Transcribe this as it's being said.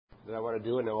that I want to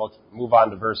do, and then we'll move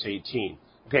on to verse 18.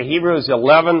 Okay, Hebrews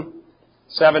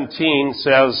 11:17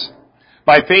 says,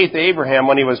 "By faith Abraham,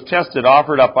 when he was tested,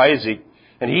 offered up Isaac,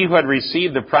 and he who had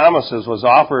received the promises was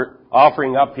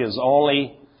offering up his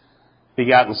only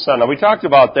begotten son." Now, we talked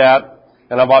about that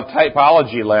and about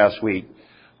typology last week,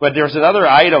 but there's another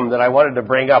item that I wanted to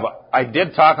bring up. I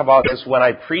did talk about this when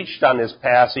I preached on this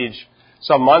passage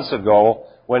some months ago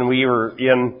when we were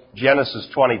in Genesis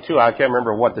 22. I can't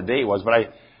remember what the date was,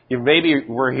 but you maybe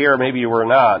were here, maybe you were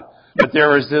not. But there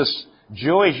was this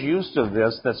Jewish use of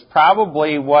this that's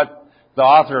probably what the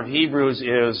author of Hebrews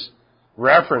is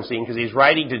referencing, because he's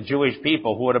writing to Jewish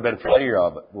people who would have been familiar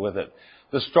with it.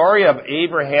 The story of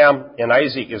Abraham and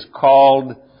Isaac is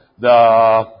called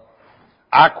the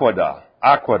Akedah.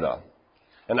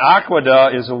 An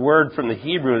Akedah is a word from the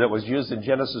Hebrew that was used in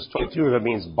Genesis 22 that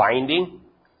means binding.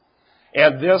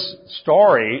 And this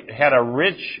story had a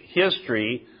rich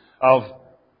history of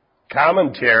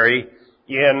commentary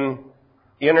in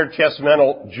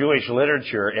intertestamental Jewish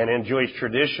literature and in Jewish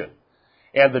tradition.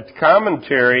 And the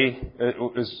commentary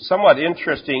is somewhat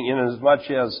interesting in as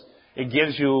much as it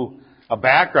gives you a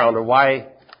background of why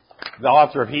the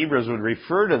author of Hebrews would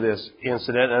refer to this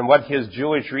incident and what his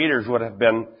Jewish readers would have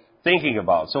been thinking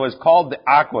about. So it's called the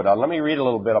Akedah. Let me read a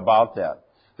little bit about that.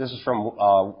 This is from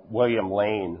William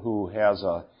Lane, who has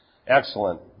an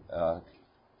excellent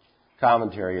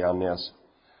commentary on this.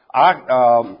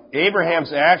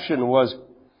 Abraham's action was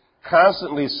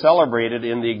constantly celebrated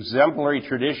in the exemplary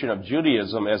tradition of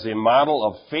Judaism as a model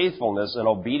of faithfulness and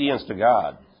obedience to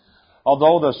God.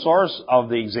 Although the source of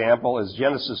the example is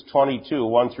Genesis 22,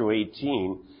 1 through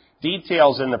 18,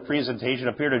 details in the presentation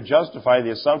appear to justify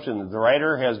the assumption that the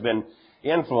writer has been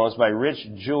influenced by rich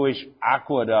Jewish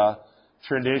Akedah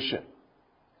tradition.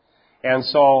 And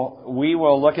so we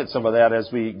will look at some of that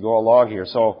as we go along here.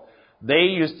 So they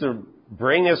used to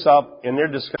bring this up in their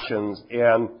discussions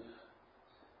and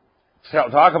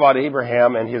talk about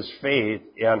Abraham and his faith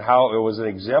and how it was an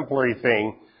exemplary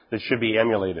thing that should be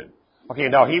emulated. Okay,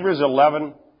 now Hebrews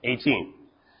 11:18.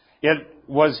 "It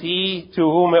was he to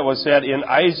whom it was said, 'In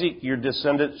Isaac your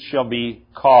descendants shall be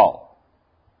called.'"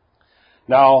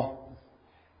 Now,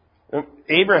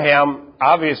 Abraham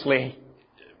obviously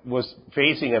was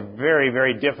facing a very,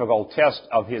 very difficult test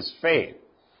of his faith.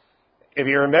 If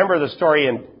you remember the story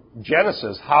in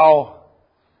Genesis, how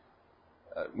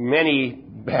many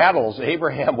battles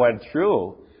Abraham went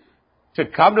through to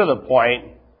come to the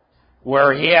point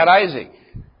where he had Isaac.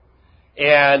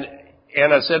 And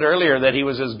I said earlier that he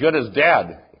was as good as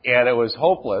dead, and it was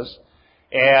hopeless.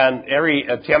 And every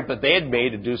attempt that they had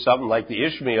made to do something like the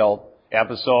Ishmael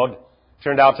episode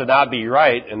turned out to not be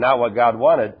right and not what God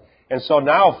wanted. And so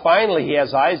now finally he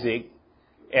has Isaac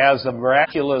as a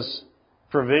miraculous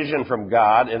provision from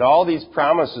God, and all these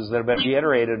promises that have been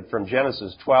reiterated from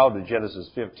Genesis 12 to Genesis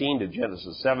 15 to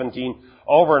Genesis 17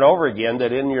 over and over again,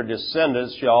 that in your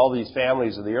descendants shall all these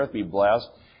families of the earth be blessed,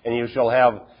 and you shall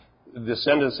have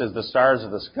descendants as the stars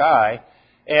of the sky.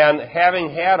 And having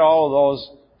had all of those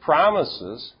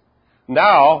promises,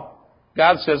 now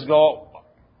God says, go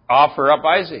offer up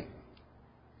Isaac.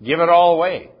 Give it all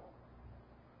away.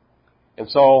 And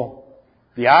so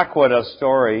the Akedah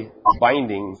story,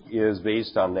 binding, is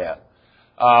based on that.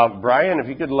 Brian, if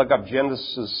you could look up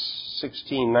Genesis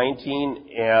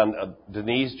 16:19 and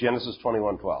Denise, Genesis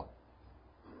 21:12.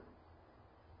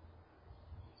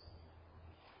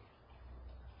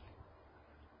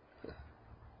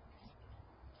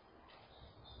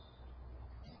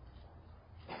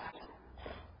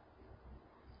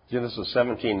 Genesis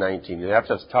 17:19. You have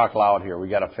to talk loud here. We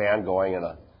got a fan going and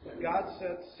a... God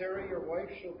said, "Sarah, your wife,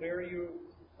 shall bear you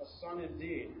a son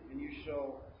indeed, and you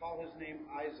shall call his name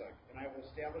Isaac. And I will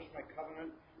establish my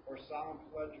covenant or solemn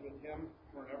pledge with him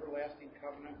for an everlasting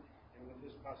covenant, and with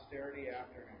his posterity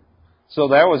after him." So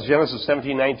that was Genesis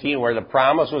 17:19, where the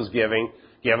promise was given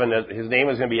that his name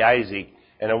was going to be Isaac,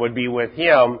 and it would be with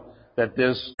him that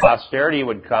this posterity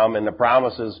would come and the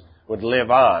promises would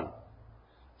live on.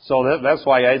 So that's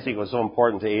why Isaac was so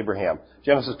important to Abraham.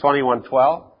 Genesis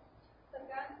 21:12.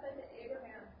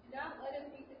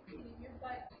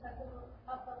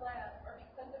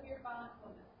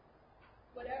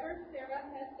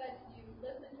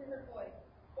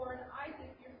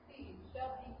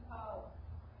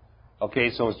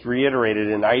 Okay, so it's reiterated,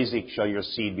 "In Isaac shall your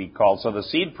seed be called." So the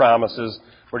seed promises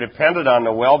were dependent on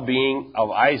the well-being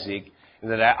of Isaac, and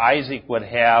that Isaac would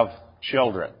have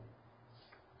children.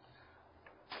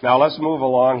 Now let's move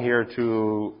along here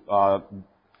to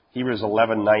Hebrews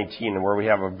 11:19, where we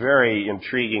have a very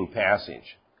intriguing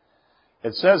passage.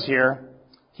 It says here,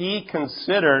 "He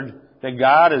considered that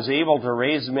God is able to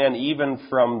raise men even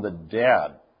from the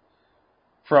dead,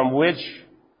 from which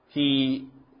he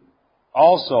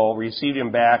also received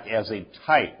him back as a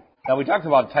type. Now, we talked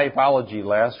about typology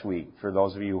last week, for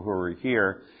those of you who were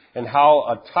here, and how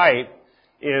a type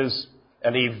is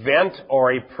an event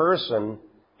or a person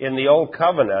in the Old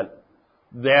Covenant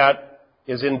that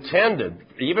is intended,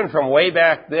 even from way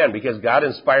back then, because God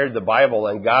inspired the Bible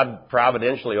and God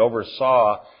providentially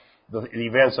oversaw the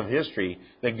events of history,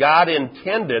 that God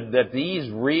intended that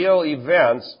these real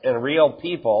events and real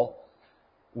people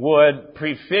would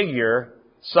prefigure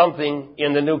something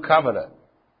in the new covenant.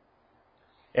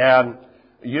 And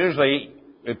usually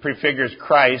it prefigures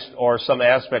Christ or some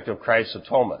aspect of Christ's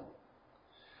atonement.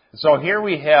 So here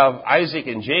we have Isaac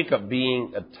and Jacob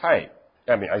being a type.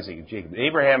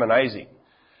 Abraham and Isaac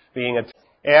being a type.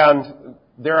 And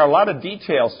there are a lot of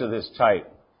details to this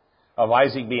type of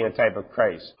Isaac being a type of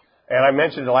Christ. And I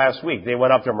mentioned it last week. They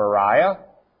went up to Moriah,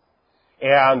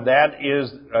 and that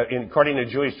is, according to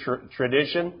Jewish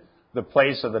tradition, the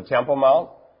place of the Temple Mount,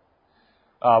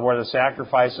 where the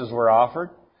sacrifices were offered.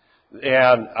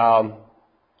 And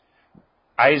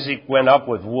Isaac went up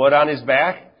with wood on his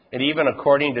back, and even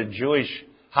according to Jewish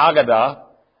Haggadah,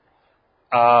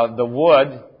 the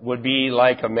wood would be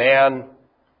like a man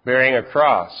bearing a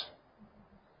cross.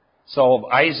 So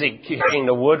Isaac carrying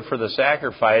the wood for the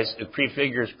sacrifice, it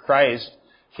prefigures Christ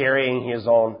carrying his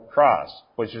own cross,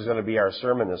 which is going to be our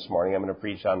sermon this morning. I'm going to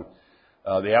preach on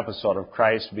the episode of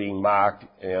Christ being mocked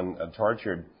and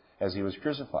tortured as he was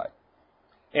crucified.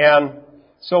 And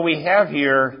so we have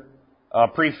here a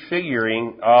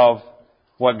prefiguring of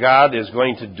what God is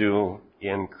going to do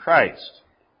in Christ.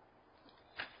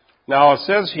 Now it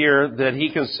says here that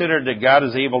he considered that God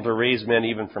is able to raise men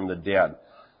even from the dead.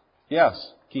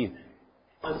 Yes, Keith.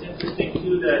 It's interesting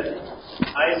too that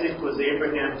Isaac was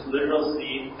Abraham's literal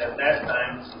seed at that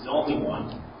time, his only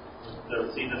one,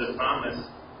 the seed of the promise.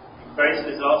 And Christ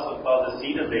is also called the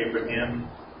seed of Abraham,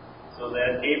 so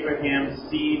that Abraham's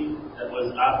seed that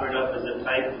was offered up as a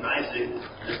type in Isaac,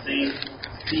 the same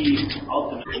seed,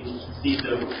 ultimately, seed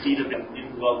of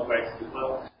indwelt Christ as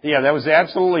well. Yeah, that was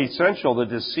absolutely essential that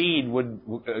the seed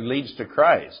leads to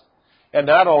Christ. And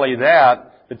not only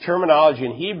that, the terminology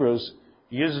in Hebrews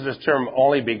uses this term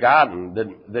only begotten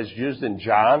that's used in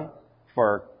John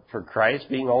for Christ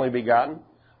being only begotten,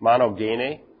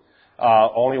 monogene,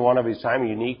 only one of his time, a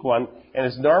unique one. And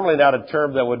it's normally not a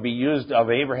term that would be used of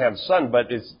Abraham's son, but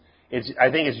I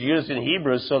think it's used in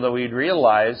Hebrews so that we'd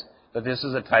realize that this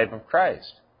is a type of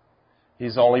Christ.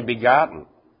 He's only begotten.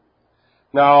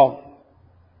 Now,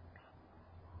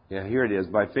 here it is.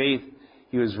 By faith,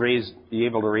 he was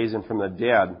able to raise him from the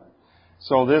dead.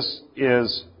 So this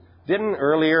is, didn't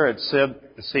earlier it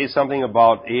say something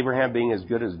about Abraham being as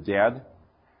good as dead?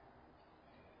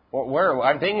 Well,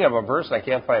 I'm thinking of a verse and I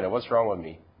can't find it. What's wrong with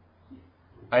me?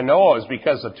 I know it was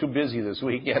because I'm too busy this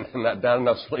weekend and not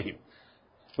enough sleep.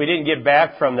 We didn't get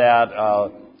back from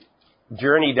that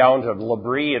journey down to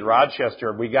L'Abri at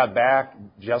Rochester. We got back,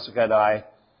 Jessica and I,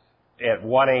 at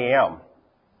 1 a.m.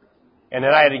 And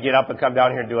then I had to get up and come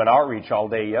down here and do an outreach all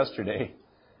day yesterday.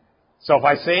 So if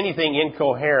I say anything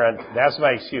incoherent, that's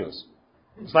my excuse.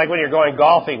 It's like when you're going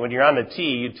golfing, when you're on the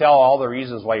tee, you tell all the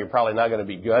reasons why you're probably not going to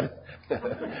be good.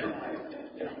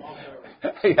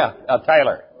 Yeah,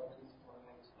 Tyler.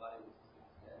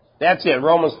 That's it,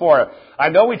 Romans 4. I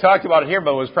know we talked about it here,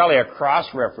 but it was probably a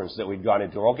cross-reference that we'd gone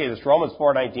into. Okay, this Romans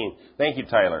 4:19. Thank you,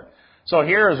 Tyler. So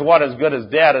here is what is good as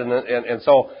dead, and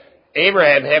so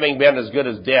Abraham, having been as good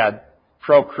as dead,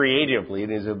 procreatively,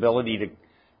 in his ability to,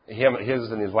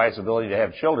 his and his wife's ability to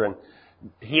have children,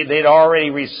 they'd already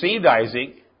received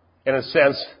Isaac, in a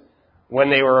sense,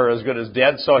 when they were as good as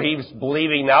dead. So he's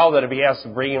believing now that if he has to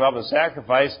bring him up and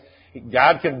sacrifice,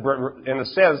 God can, in a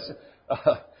sense,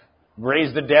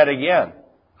 raise the dead again.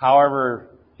 However,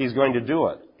 he's going to do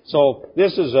it. So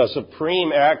this is a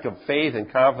supreme act of faith and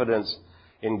confidence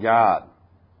in God.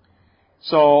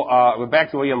 So we're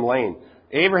back to William Lane.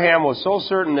 Abraham was so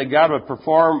certain that God would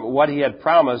perform what he had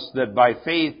promised that by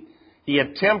faith he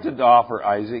attempted to offer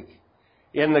Isaac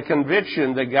in the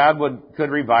conviction that God could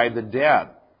revive the dead.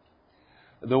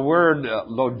 The word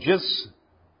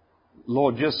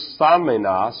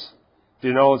logisamenos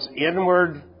denotes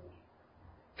inward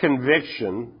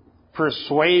conviction,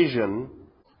 persuasion,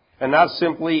 and not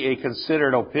simply a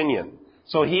considered opinion.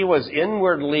 So he was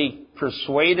inwardly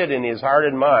persuaded in his heart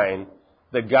and mind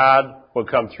that God would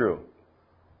come through.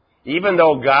 Even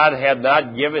though God had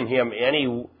not given him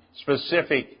any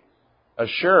specific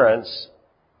assurance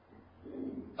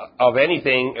of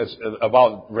anything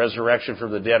about resurrection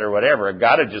from the dead or whatever,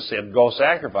 God had just said, go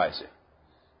sacrifice it.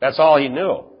 That's all he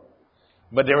knew.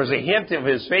 But there was a hint of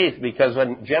his faith because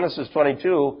when Genesis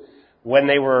 22, when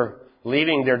they were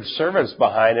leaving their servants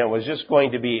behind, and it was just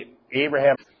going to be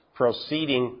Abraham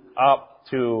proceeding up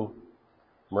to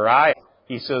Moriah.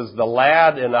 He says, the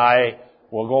lad and I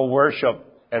will go worship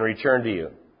and return to you.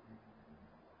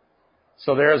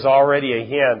 So there's already a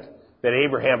hint that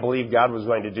Abraham believed God was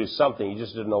going to do something. He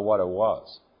just didn't know what it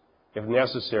was. If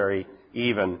necessary,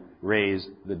 even raise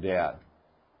the dead.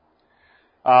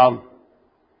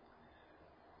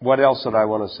 What else did I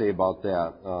want to say about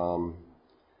that?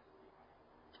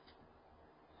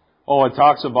 It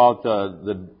talks about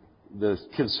the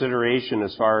consideration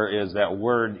as far as that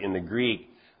word in the Greek.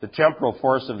 The temporal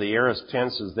force of the aorist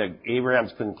tense is that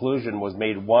Abraham's conclusion was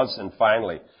made once and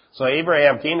finally. So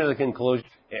Abraham came to the conclusion,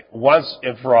 once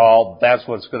and for all, that's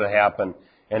what's going to happen.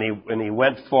 And he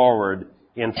went forward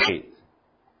in faith.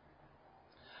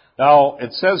 Now,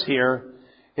 it says here,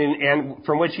 and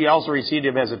from which he also received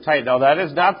him as a type. Now, that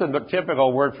is not the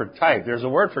typical word for type. There's a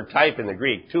word for type in the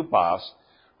Greek, tupos,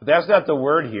 but that's not the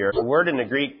word here. The word in the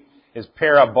Greek is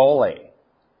parabole,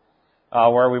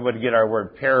 where we would get our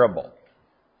word parable.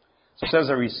 So it says,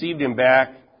 I received him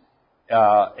back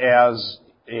as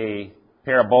a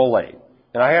parabole.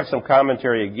 And I have some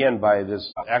commentary again by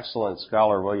this excellent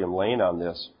scholar, William Lane, on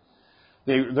this.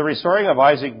 The restoring of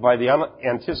Isaac by the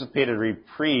unanticipated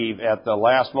reprieve at the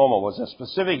last moment was a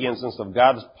specific instance of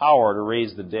God's power to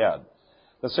raise the dead.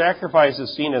 The sacrifice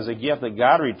is seen as a gift that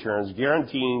God returns,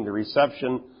 guaranteeing the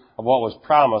reception of what was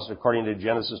promised according to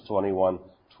Genesis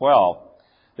 21:12.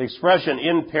 The expression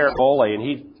in parabole, and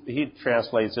he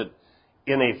translates it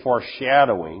in a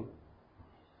foreshadowing.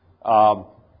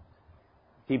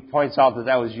 He points out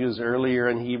that was used earlier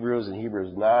in Hebrews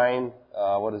 9.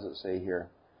 What does it say here?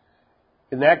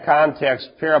 In that context,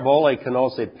 parabole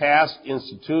connotes a past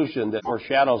institution that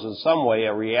foreshadows in some way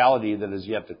a reality that is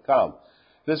yet to come.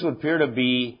 This would appear to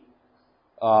be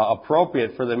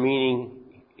appropriate for the meaning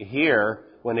here.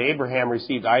 When Abraham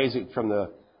received Isaac from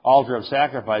the altar of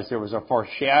sacrifice, there was a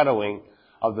foreshadowing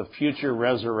of the future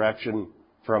resurrection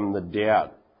from the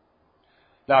dead.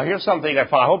 Now, here's something I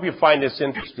found. I hope you find this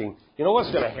interesting. You know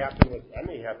what's going to happen with... I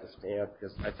may have to stand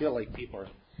because I feel like people are...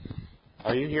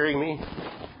 Are you hearing me?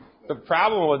 The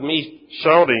problem with me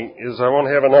shouting is I won't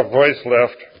have enough voice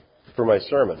left for my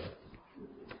sermon.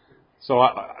 So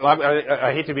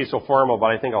I hate to be so formal, but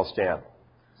I think I'll stand.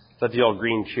 Let the old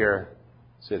green chair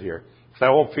sit here. So I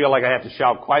won't feel like I have to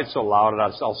shout quite so loud, and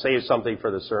I'll save something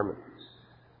for the sermon.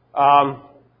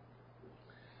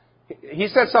 He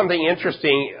said something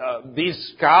interesting.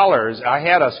 These scholars, I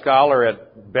had a scholar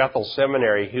at Bethel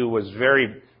Seminary who was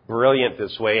very brilliant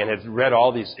this way and had read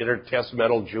all these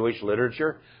intertestamental Jewish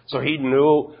literature. So he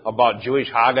knew about Jewish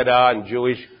Haggadah and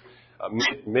Jewish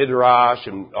Midrash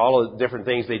and all the different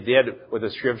things they did with the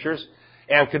scriptures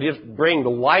and could just bring the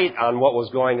light on what was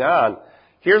going on.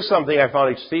 Here's something I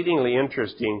found exceedingly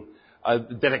interesting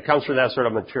that it comes from that sort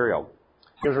of material.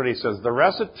 Here's what he says. The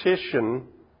recitation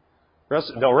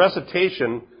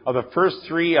of the first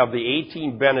 3 of the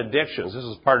 18 benedictions, this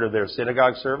is part of their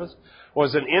synagogue service,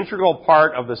 was an integral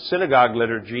part of the synagogue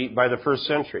liturgy by the first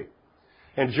century.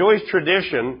 In Jewish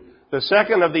tradition, the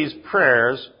second of these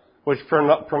prayers, which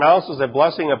pronounces a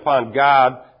blessing upon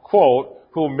God, quote,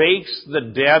 who makes the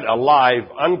dead alive,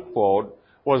 unquote,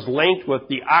 was linked with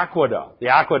the Akedah. The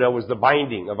Akedah was the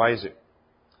binding of Isaac.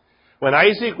 When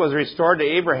Isaac was restored to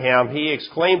Abraham, he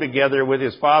exclaimed together with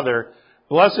his father,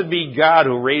 "Blessed be God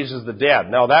who raises the dead."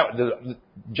 Now,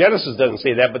 Genesis doesn't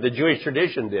say that, but the Jewish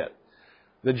tradition did.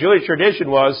 The Jewish tradition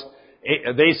was,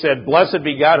 they said, "Blessed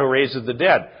be God who raises the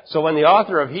dead." So when the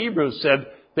author of Hebrews said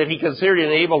that he considered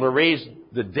him able to raise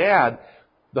the dead,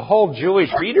 the whole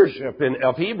Jewish readership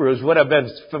of Hebrews would have been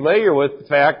familiar with the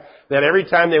fact that every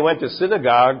time they went to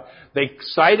synagogue, they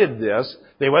cited this.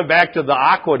 They went back to the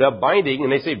Akedah binding,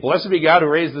 and they say, "Blessed be God who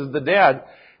raises the dead."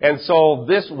 And so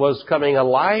this was coming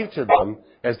alive to them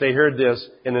as they heard this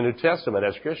in the New Testament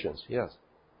as Christians. Yes.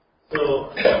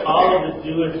 So all of the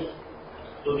Jewish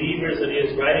believers that he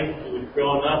is writing to had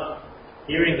grown up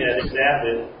hearing that at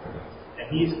Sabbath, and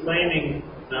he's claiming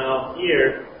now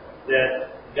here that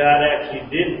God actually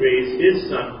did raise his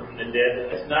son from the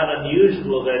dead. It's not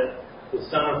unusual that the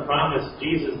son of promise,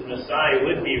 Jesus the Messiah,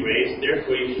 would be raised,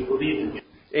 therefore you should believe in him.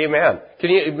 Amen. Can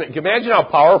you imagine how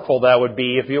powerful that would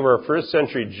be if you were a first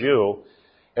century Jew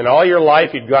and all your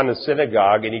life you'd gone to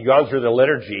synagogue and you'd gone through the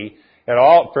liturgy and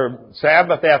all for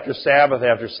Sabbath after Sabbath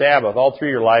after Sabbath, all through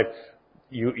your life,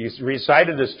 you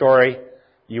recited the story,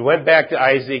 you went back to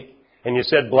Isaac, and you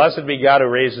said, "Blessed be God who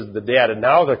raises the dead." And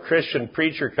now the Christian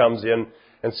preacher comes in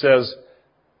and says,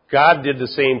 God did the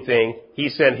same thing. He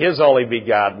sent his only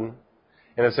begotten,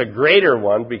 and it's a greater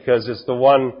one because it's the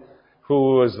one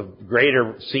who was the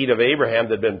greater seed of Abraham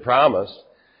that had been promised.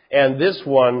 And this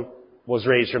one was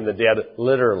raised from the dead,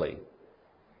 literally.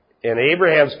 In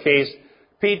Abraham's case,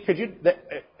 Pete, could you,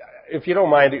 if you don't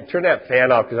mind, turn that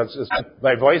fan off, because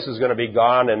my voice is going to be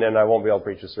gone, and then I won't be able to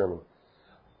preach a sermon.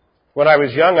 When I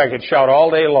was young, I could shout all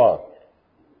day long.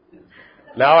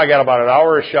 Now I got about an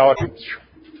hour of shouting.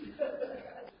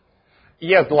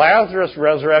 Yes, Lazarus'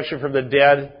 resurrection from the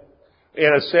dead,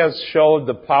 in a sense, showed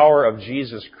the power of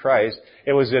Jesus Christ.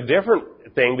 It was a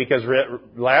different thing because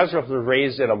Lazarus was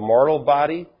raised in a mortal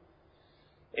body,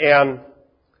 and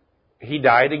he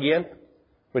died again.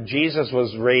 But Jesus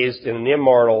was raised in an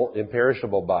immortal,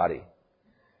 imperishable body,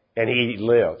 and he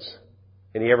lives,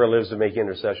 and he ever lives to make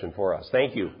intercession for us.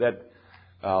 Thank you. That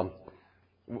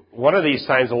one of these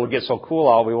times it will get so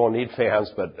cool out we won't need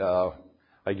fans, but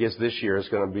I guess this year is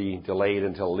going to be delayed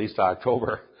until at least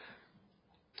October.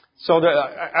 So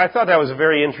I thought that was a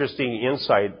very interesting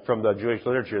insight from the Jewish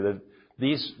literature, that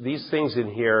these things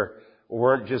in here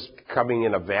weren't just coming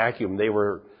in a vacuum. They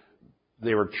were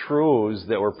truths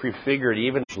that were prefigured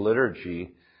even in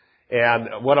liturgy.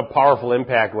 And what a powerful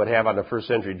impact it would have on the first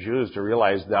century Jews to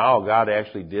realize now God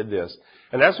actually did this.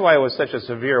 And that's why it was such a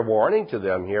severe warning to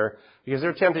them here, because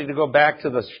they're tempted to go back to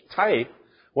the type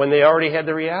when they already had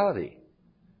the reality.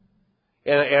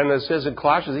 And it says in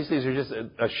Colossians, these things are just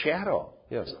a shadow.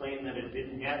 Yes. They claim that it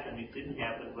didn't happen,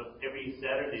 but every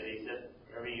Saturday they said,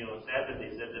 Sabbath they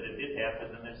said that it did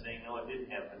happen, and they're saying, no, it didn't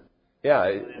happen. Yeah,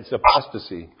 it's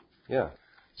apostasy. Yeah.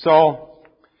 So,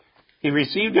 he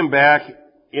received him back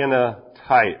in a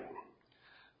type.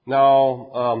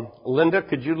 Now, Linda,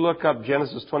 could you look up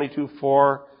Genesis 22,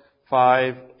 4,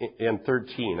 5, and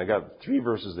 13? I got 3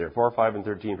 verses there, 4, 5, and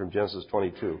 13 from Genesis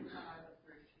 22.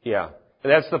 Yeah.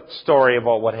 And that's the story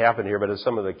about what happened here, but it's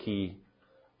some of the key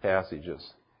passages.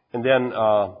 And then,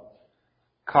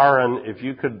 Karen, if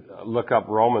you could look up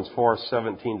Romans 4,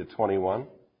 17 to 21.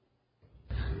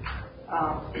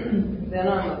 Then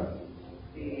on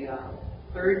the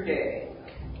third day,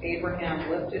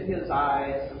 Abraham lifted his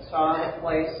eyes and saw the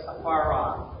place afar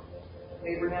off.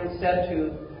 Abraham said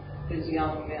to his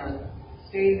young men,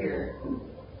 "Stay here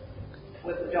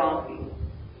with the donkey,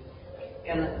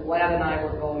 and the lad and I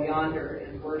will go yonder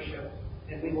and worship,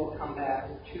 and we will come back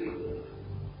to you."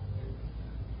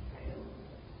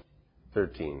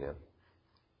 13, yeah.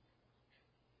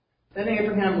 Then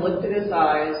Abraham lifted his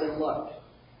eyes and looked,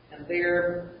 and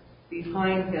there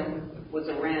behind him was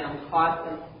a ram caught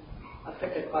in a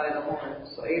thicket by the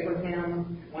horns. So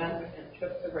Abraham went and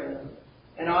took the ram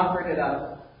and offered it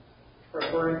up for a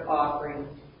burnt offering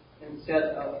instead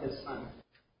of his son.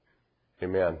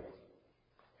 Amen.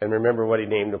 And remember what he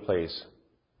named the place.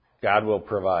 God will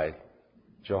provide.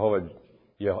 Jehovah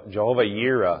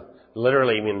Yireh,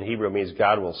 literally in Hebrew, means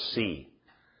God will see.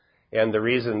 And the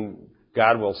reason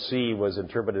God will see was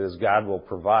interpreted as God will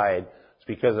provide. It's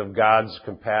because of God's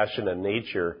compassionate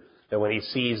nature that when he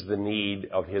sees the need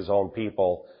of his own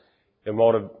people, it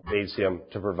motivates him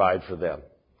to provide for them.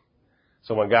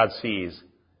 So when God sees,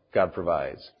 God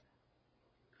provides.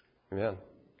 Amen.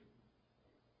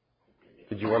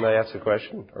 Did you want to ask a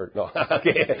question? Or no?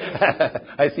 Okay.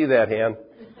 I see that hand.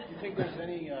 Do you think there's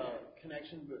any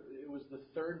connection? But it was the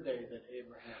third day that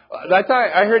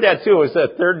Abraham. I heard that too. It was the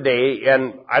third day,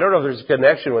 and I don't know if there's a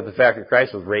connection with the fact that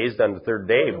Christ was raised on the third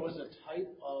day. It was a type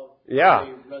of the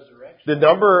resurrection. The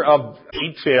number of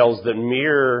details that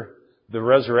mirror the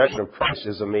resurrection of Christ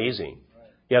is amazing. Right.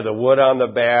 Yeah, the wood on the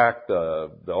back, the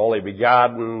only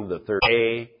begotten, the third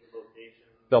day,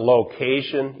 the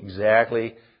location,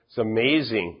 exactly. It's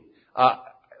amazing.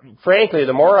 Frankly,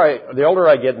 the older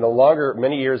I get and the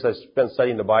many years I spent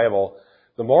studying the Bible,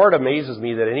 the more it amazes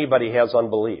me that anybody has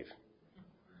unbelief.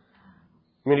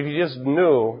 I mean, if you just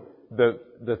knew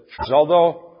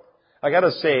although I got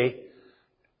to say,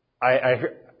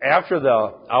 after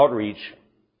the outreach,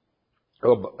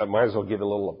 I might as well give a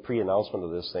little pre-announcement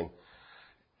of this thing.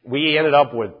 We ended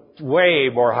up with way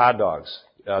more hot dogs.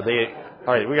 All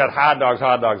right, we got hot dogs,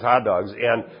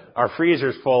 and our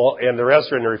freezer's full, and the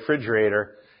rest are in the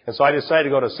refrigerator. And so I decided to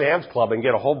go to Sam's Club and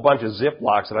get a whole bunch of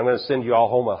Ziplocs, and I'm going to send you all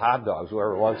home with hot dogs,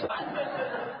 whoever wants it.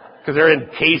 Because they're in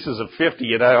cases of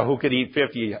 50, and who could eat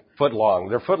 50 foot long?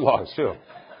 They're foot longs too.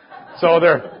 So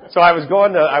I was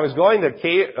going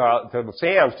to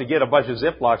Sam's to get a bunch of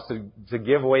Ziplocs to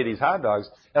give away these hot dogs,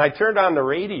 and I turned on the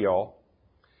radio,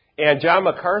 and John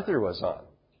MacArthur was on,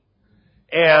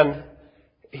 and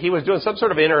he was doing some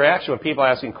sort of interaction with people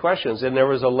asking questions, and there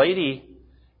was a lady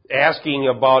asking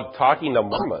about talking to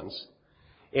Mormons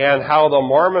and how the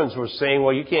Mormons were saying,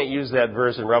 well, you can't use that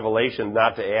verse in Revelation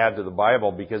not to add to the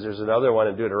Bible because there's another one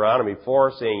in Deuteronomy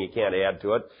 4 saying you can't add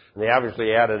to it, and they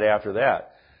obviously added after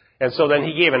that. And so then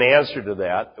he gave an answer to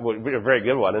that, a very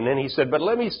good one. And then he said, but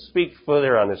let me speak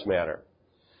further on this matter.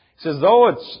 He says,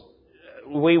 though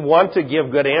we want to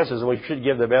give good answers and we should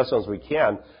give the best ones we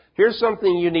can, here's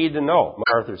something you need to know,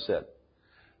 MacArthur said,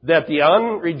 that the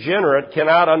unregenerate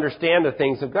cannot understand the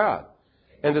things of God.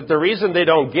 And that the reason they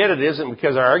don't get it isn't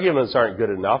because our arguments aren't good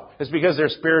enough, it's because they're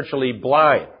spiritually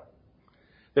blind.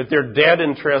 That they're dead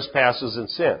in trespasses and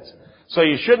sins. So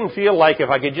you shouldn't feel like if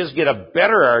I could just get a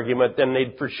better argument, then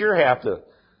they'd for sure have to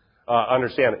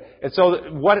understand it. And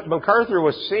so what MacArthur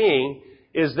was saying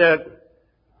is that,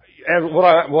 and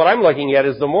what I'm looking at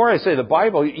is the more I say the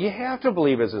Bible, you have to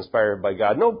believe it's inspired by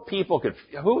God. No people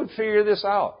who would figure this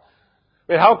out?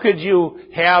 I mean, how could you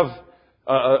have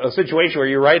a situation where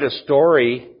you write a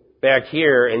story back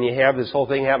here and you have this whole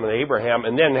thing happen to Abraham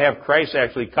and then have Christ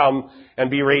actually come and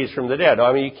be raised from the dead?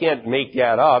 I mean, you can't make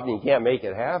that up and you can't make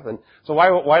it happen. So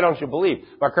why don't you believe?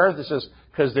 MacArthur says,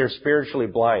 because they're spiritually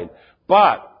blind.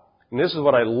 But, and this is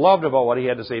what I loved about what he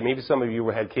had to say, maybe some of you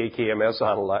had KKMS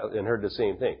on and heard the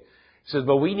same thing. He says,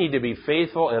 but we need to be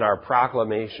faithful in our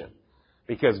proclamation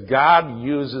because God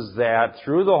uses that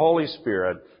through the Holy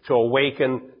Spirit to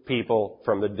awaken people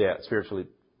from the dead, spiritually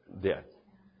dead.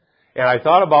 And I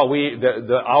thought about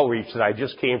the outreach that I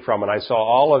just came from, and I saw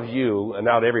all of you, and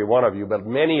not every one of you, but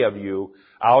many of you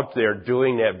out there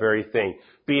doing that very thing.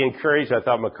 Be encouraged. I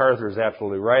thought MacArthur is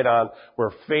absolutely right on.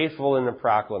 We're faithful in the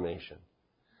proclamation.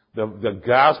 The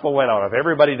gospel went out. If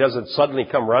everybody doesn't suddenly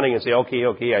come running and say,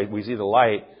 okay, we see the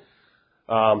light,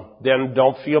 then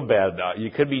don't feel bad.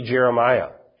 You could be Jeremiah.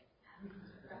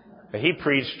 He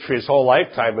preached his whole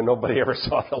lifetime and nobody ever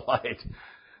saw the light.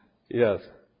 Yes.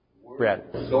 Brad.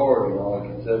 Sword,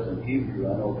 like it says in Hebrew.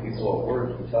 I know people at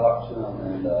work who talk to them,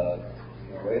 and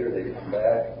later they come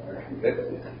back and they're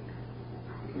convicted.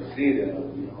 You can see them.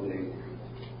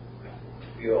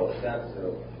 They feel a sense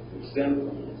of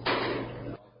sinfulness.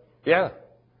 Yeah.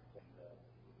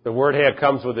 The Word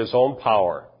comes with its own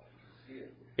power.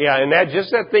 Yeah, and that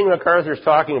thing MacArthur's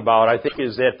talking about, I think,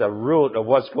 is at the root of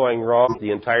what's going wrong with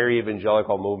the entire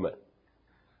evangelical movement.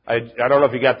 I don't know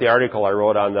if you got the article I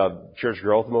wrote on the church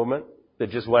growth movement that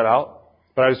just went out,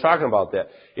 but I was talking about that.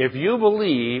 If you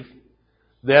believe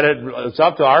that it's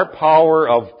up to our power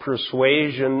of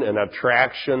persuasion and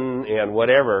attraction and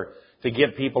whatever to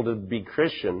get people to be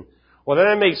Christian, well, then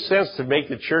it makes sense to make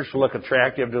the church look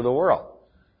attractive to the world.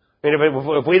 I mean,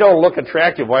 if we don't look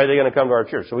attractive, why are they going to come to our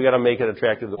church? So we got to make it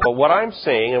attractive. But what I'm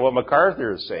saying, and what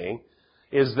MacArthur is saying,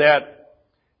 is that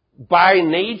by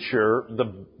nature,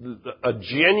 a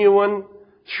genuine,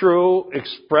 true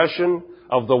expression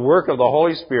of the work of the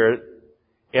Holy Spirit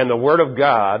and the Word of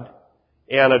God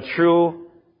and a true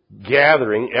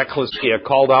gathering, ecclesia,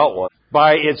 called out one,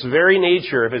 by its very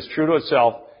nature, if it's true to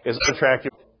itself, is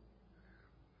attractive.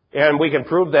 And we can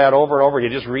prove that over and over. You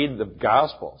just read the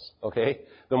Gospels, okay?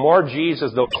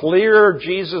 The clearer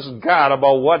Jesus got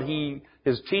about what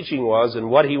his teaching was and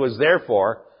what he was there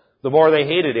for, the more they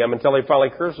hated him until they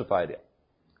finally crucified him.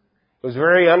 It was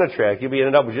very unattractive. He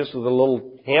ended up with just with a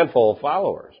little handful of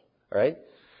followers, right?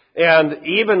 And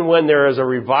even when there is a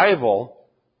revival,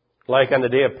 like on the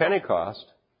day of Pentecost,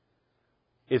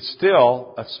 it's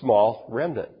still a small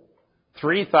remnant.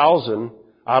 3,000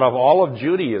 out of all of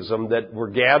Judaism that were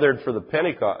gathered for the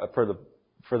Pentecost,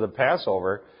 for the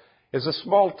Passover, is a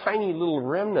small, tiny little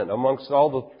remnant amongst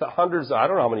all the hundreds, I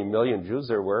don't know how many million Jews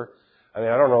there were. I mean,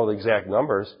 I don't know the exact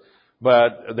numbers,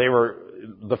 but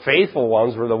the faithful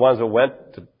ones were the ones that went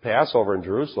to Passover in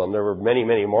Jerusalem. There were many,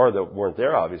 many more that weren't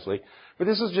there, obviously. But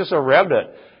this is just a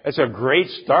remnant. It's a great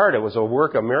start. It was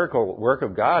a miracle work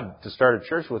of God to start a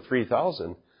church with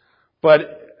 3,000. But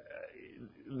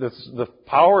the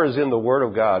power is in the Word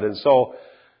of God. And so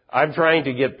I'm trying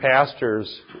to get pastors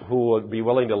who would be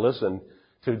willing to listen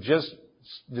to just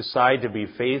decide to be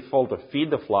faithful, to feed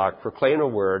the flock, proclaim the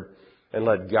Word, and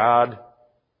let God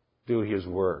do His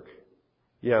work.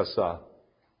 Yes,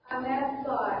 On that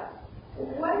thought,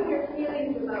 what are your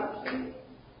feelings about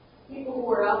people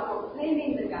who are out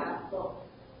proclaiming the gospel,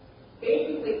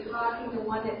 basically talking the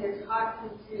one that they're talking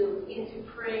to into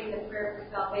praying the prayer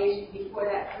for salvation before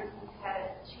that person's had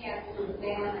a chance to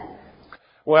examine?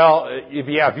 Well, if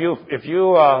you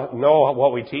know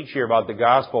what we teach here about the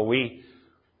gospel, we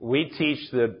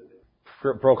teach that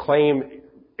proclaim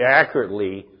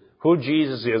accurately who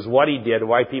Jesus is, what He did,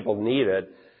 why people need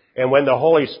it, and when the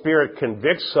Holy Spirit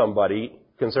convicts somebody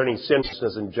concerning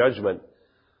sinfulness and judgment,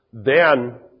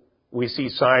 then we see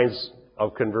signs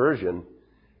of conversion.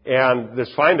 And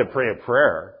it's fine to pray a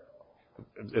prayer.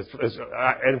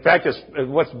 In fact,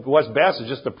 what's best is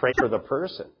just to pray for the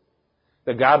person.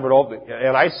 That God would open.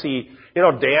 And I see,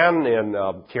 Dan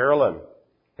and Carolyn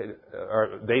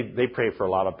or they pray for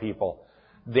a lot of people.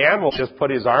 Dan will just put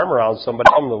his arm around somebody,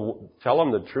 tell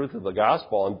them the truth of the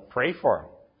gospel and pray for them.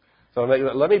 So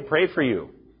let me pray for you.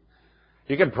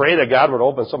 You can pray that God would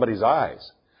open somebody's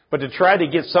eyes. But to try to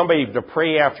get somebody to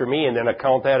pray after me and then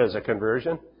account that as a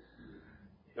conversion,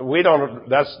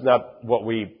 that's not what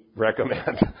we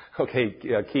recommend. Okay,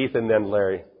 Keith and then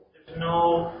Larry. There's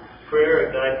no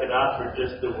prayer that I could offer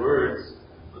just the words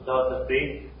without the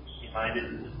faith behind it.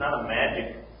 It's not a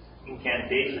magic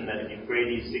incantation that if you pray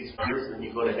these 6 verses and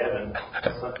you go to heaven,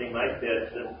 something like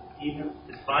that. Even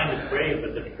it's fine to pray,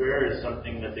 but the prayer is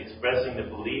something that's expressing the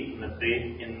belief and the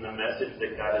faith in the message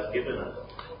that God has given us.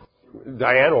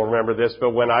 Diane will remember this,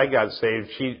 but when I got saved,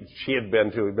 she had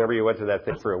been to, remember you went to that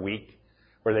thing for a week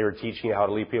where they were teaching you how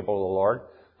to lead people to the Lord?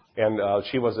 And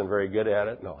she wasn't very good at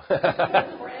it, no.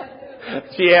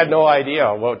 She had no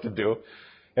idea what to do.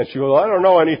 And she goes, I don't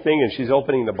know anything. And she's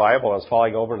opening the Bible and it's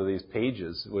falling over into these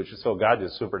pages, so God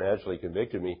just supernaturally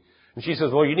convicted me. And she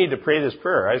says, well, you need to pray this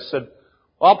prayer. I said,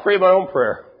 well, I'll pray my own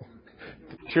prayer.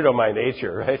 True to my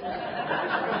nature, right?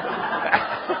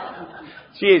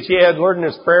 She had learned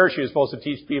this prayer. She was supposed to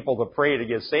teach people to pray to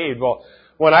get saved. Well,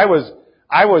 when I was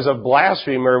a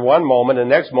blasphemer one moment, and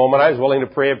the next moment I was willing to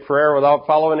pray a prayer without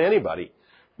following anybody.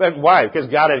 But why? Because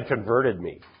God had converted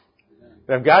me.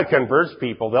 If God converts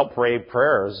people, they'll pray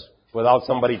prayers without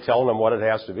somebody telling them what it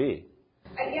has to be.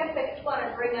 I guess I just want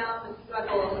to bring out the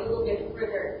struggle a little bit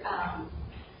further.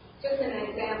 Just an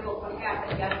example of what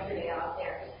happened yesterday out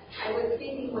there. I was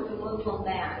speaking with a Muslim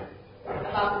man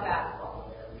about the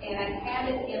gospel, and I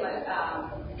handed him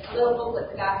a little book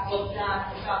with the Gospel of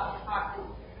John.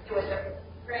 It was a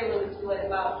prelude to it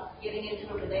about getting into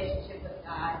a relationship with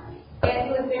God. And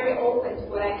he was very open to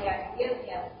what I had to give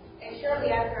him. And shortly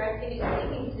after I finished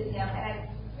speaking to him, and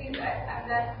I'm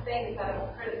not saying this out of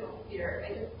a critical spirit,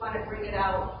 I just want to bring it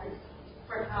out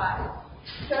for thought.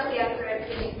 Shortly after I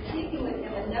finished speaking with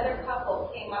him, another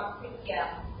couple came up to him,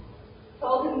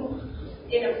 told him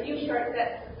in a few short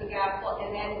sentences the gospel, and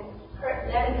then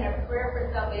led him in a prayer for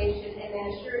salvation, and then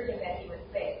assured him that he was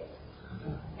saved.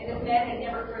 And this man had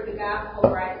never heard the gospel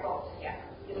where I spoke to him.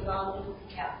 It was all new to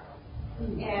him.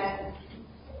 And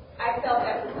I felt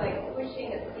that was like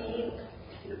pushing a seed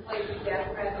to the place of death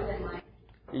rather than life.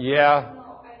 Yeah.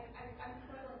 No, I'm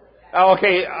struggling with that.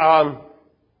 Okay.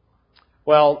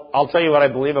 Well, I'll tell you what I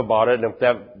believe about it, and if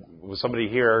that was somebody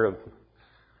here,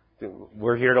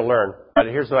 we're here to learn. But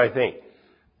here's what I think.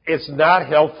 It's not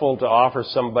helpful to offer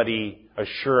somebody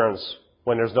assurance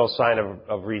when there's no sign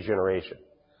of regeneration.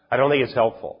 I don't think it's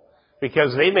helpful.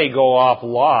 Because they may go off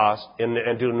lost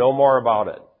and do no more about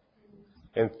it.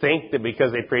 And think that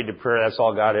because they prayed the prayer, that's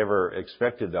all God ever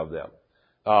expected of them.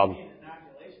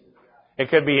 It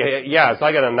could be, it's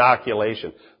like an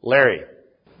inoculation. Larry.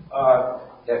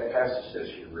 That passage that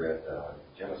you read,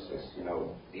 Genesis,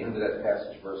 the end of that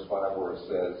passage, verse 5, where it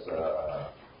says,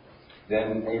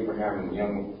 then Abraham the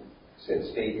young said,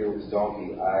 stay here with his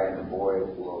donkey, I and the boy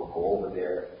will go over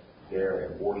there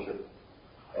and worship.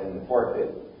 And the part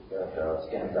that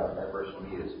stands out in that verse to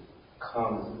me is,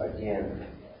 come again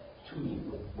to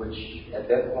you, which at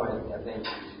that point, I think,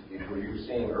 is what you were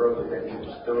saying earlier, that he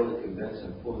was thoroughly convinced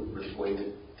and fully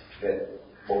persuaded that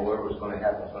whatever was going to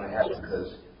happen was going to happen,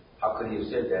 because how could he have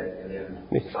said that, and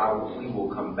then how we will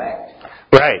come back?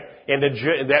 Right. And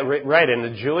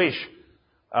the Jewish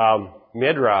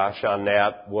midrash on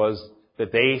that was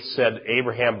that they said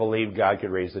Abraham believed God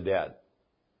could raise the dead.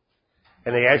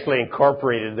 And they actually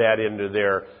incorporated that into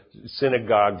their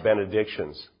synagogue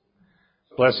benedictions.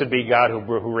 Blessed be God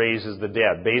who raises the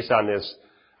dead, based on this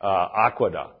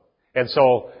aqueduct. And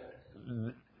so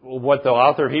what the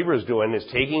author of Hebrews is doing is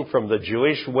taking from the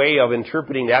Jewish way of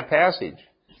interpreting that passage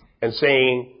and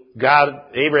saying,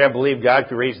 Abraham believed God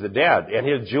could raise the dead. And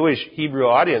his Jewish Hebrew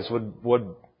audience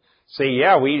would say,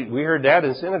 yeah, we heard that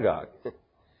in synagogue.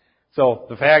 So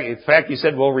the fact he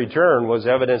said we'll return was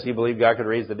evidence he believed God could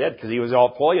raise the dead, because he was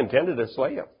all fully intended to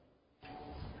slay him.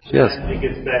 Yes. I think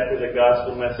it's back to the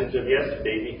gospel message of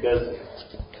yesterday, because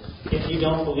if you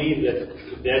don't believe that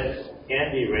the dead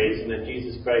can be raised and that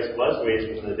Jesus Christ was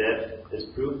raised from the dead as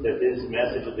proof that this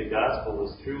message of the gospel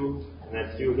was true, and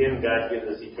that through him God gives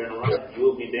us eternal life, you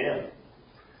will be damned.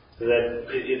 So that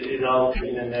it all,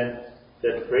 and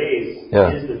that praise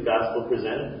is the gospel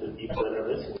presented to the people that are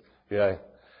listening.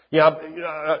 Yeah.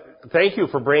 Thank you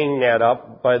for bringing that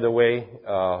up, by the way,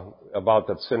 about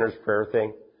the sinner's prayer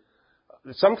thing.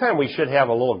 Sometime we should have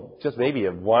just maybe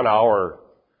a 1-hour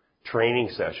training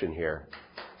session here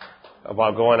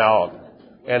about going out.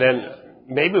 And then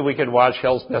maybe we could watch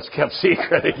Hell's Best Kept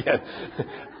Secret again.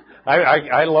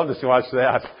 I love to watch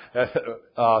that.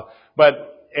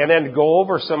 But then go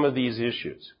over some of these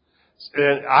issues.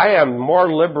 And I am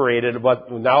more liberated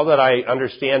now that I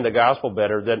understand the gospel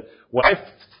better than when I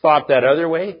thought that other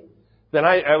way. Then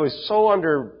I was so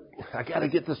I got to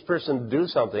get this person to do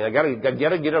something. I got to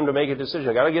get them to make a decision.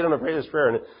 I got to get them to pray this prayer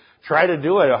and try to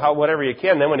do it whatever you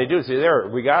can. Then when they do, say, there,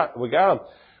 we got them.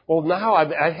 Well, now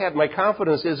my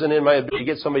confidence isn't in my ability to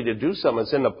get somebody to do something.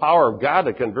 It's in the power of God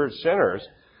to convert sinners.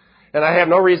 And I have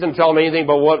no reason to tell them anything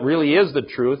but what really is the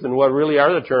truth and what really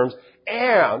are the terms.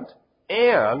 And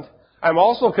I'm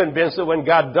also convinced that when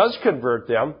God does convert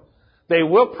them, they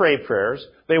will pray prayers.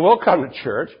 They will come to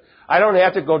church. I don't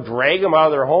have to go drag them out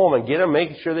of their home and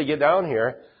make sure they get down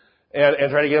here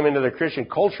and try to get them into the Christian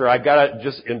culture. I got to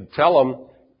just tell them,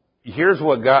 here's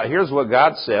what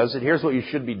God says, and here's what you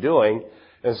should be doing.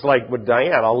 And it's like with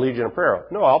Diane, I'll lead you in a prayer.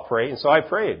 No, I'll pray. And so I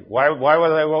prayed. Why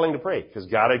was I willing to pray? Because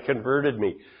God had converted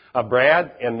me.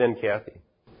 Brad, and then Kathy.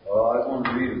 I want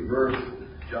to read a verse,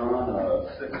 John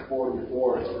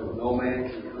 6:44. It says, "No man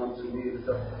can come to me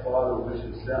except the Father which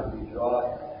has sent me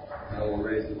draw him, and I will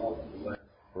raise him up from the dead."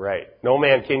 Right. No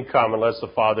man can come unless the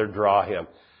Father draw him.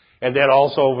 And then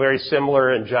also very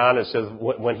similar in John, it says,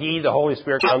 when the Holy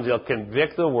Spirit comes, he'll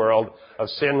convict the world of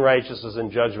sin, righteousness,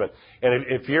 and judgment. And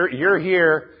if you're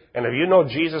here, and if you know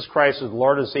Jesus Christ as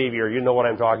Lord and Savior, you know what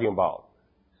I'm talking about.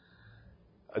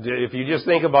 If you just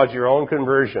think about your own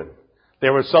conversion,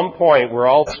 there was some point where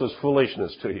all this was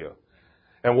foolishness to you.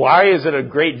 And why is it a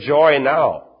great joy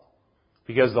now?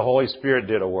 Because the Holy Spirit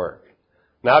did a work.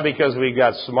 Not because we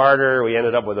got smarter, we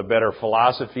ended up with a better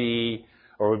philosophy,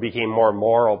 or we became more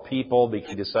moral people because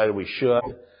we decided we should.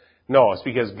 No, it's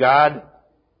because God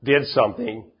did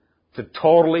something to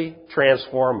totally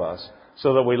transform us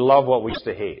so that we love what we used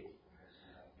to hate.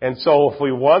 And so if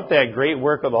we want that great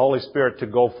work of the Holy Spirit to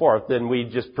go forth, then we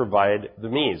just provide the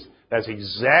means. That's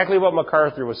exactly what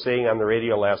MacArthur was saying on the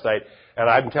radio last night, and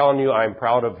I'm telling you, I'm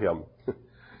proud of him.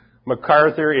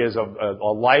 MacArthur is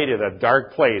a light in a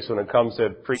dark place when it comes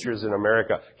to preachers in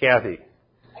America. Kathy.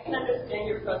 I can understand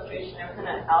your frustration. I was in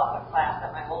an alpha class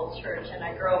at my old church, and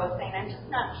a girl was saying, I'm just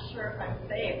not sure if I'm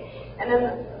saved. And then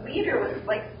the leader was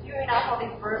like spewing out all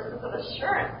these verses of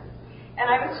assurance. And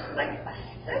I was just like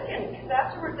sickened, because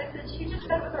afterwards I said, she just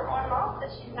said with her own mouth that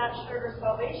she's not sure of her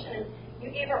salvation, and you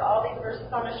gave her all these verses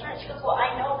on assurance. She goes, well,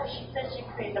 I know, because she said she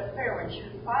prayed the prayer when she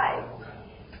was 5.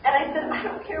 And I said, I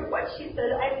don't care what she said.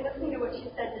 I'm listening to what she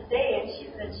said today, and she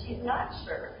said she's not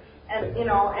sure. And,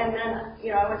 and then,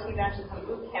 I went to evangelism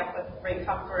boot camp with Ray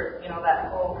Comfort,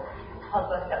 that whole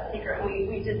Husband Got Secret. And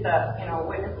we did the,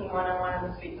 witnessing one-on-one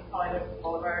on the streets of Hollywood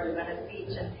Boulevard and Venice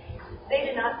Beach. And they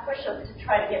did not push us to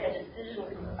try to get a decision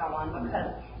from someone,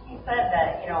 because he said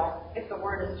that, if the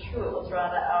word is true, it will draw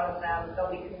that out of them.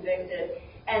 They'll be convicted,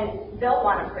 and they'll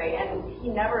want to pray. And he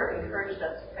never encouraged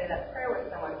us to pray that prayer with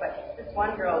someone. But this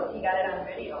one girl, he got it on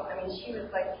video. I mean, she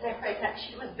was like, can I pray?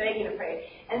 She was begging to pray.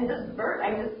 And this prayer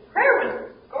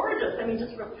was gorgeous. I mean,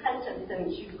 just repentance,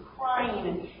 and she was crying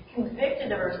and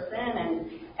convicted of her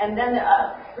sin. And then the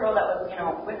girl that was,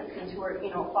 witnessing to her,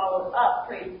 followed up,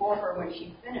 prayed for her when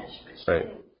she finished. But she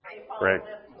didn't pray follow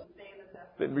this and say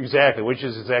this. Exactly, which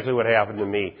is exactly what happened to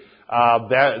me.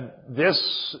 This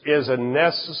is a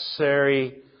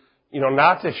necessary,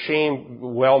 not to shame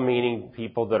well-meaning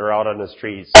people that are out on the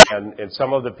streets. And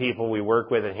some of the people we work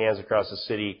with at Hands Across the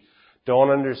City don't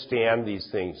understand these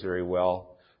things very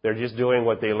well. They're just doing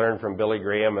what they learned from Billy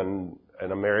Graham and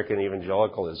American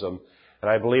evangelicalism. And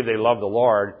I believe they love the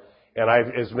Lord. And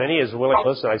as many as willing to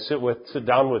listen, I sit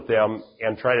down with them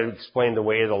and try to explain the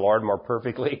way of the Lord more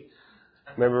perfectly.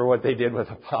 Remember what they did with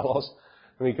Apollos?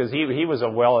 Because he was a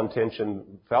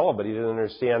well-intentioned fellow, but he didn't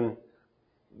understand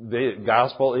the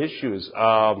gospel issues.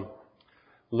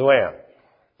 Luann.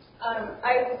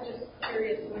 I was just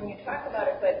curious when you talk about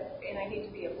it, and I hate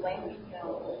to be a blame,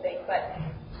 thing, but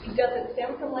does it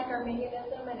stem from like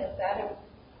Arminianism, and is that a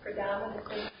predominant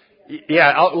thing?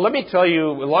 Yeah, let me tell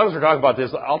you, as long as we're talking about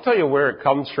this, I'll tell you where it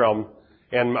comes from.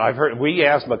 And we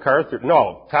asked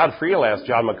Todd Friel asked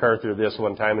John MacArthur this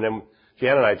one time, and then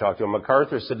Jan and I talked to him.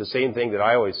 MacArthur said the same thing that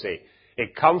I always say.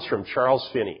 It comes from Charles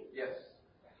Finney. Yes.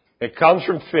 It comes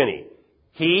from Finney.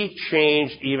 He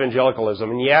changed evangelicalism,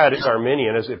 and it is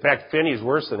Arminian. In fact, Finney's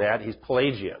worse than that. He's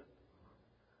Pelagian.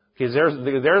 Because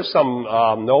there's some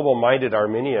noble-minded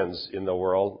Arminians in the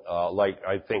world, like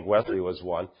I think Wesley was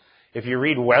one. If you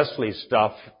read Wesley's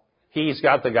stuff, he's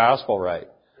got the gospel right.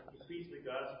 Preach the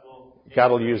gospel.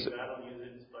 God will use it. God will use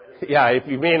it in spite of it. Yeah, if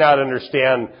you may not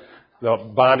understand the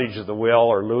bondage of the will,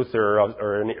 or Luther,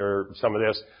 or some of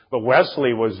this, but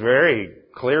Wesley was very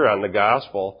clear on the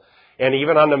gospel, and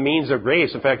even on the means of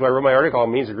grace. In fact, when I wrote my article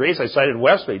on means of grace, I cited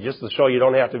Wesley just to show you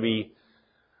don't have to be,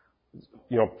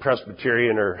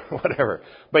 Presbyterian or whatever.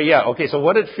 But yeah, okay, so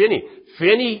what did Finney?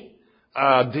 Finney,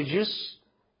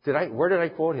 where did I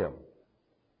quote him?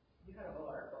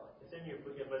 It's in your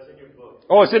book, but it's in your book.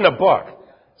 Oh, it's in the book.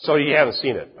 So you haven't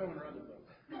seen it.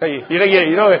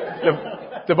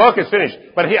 The book is finished.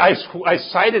 But I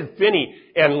cited Finney,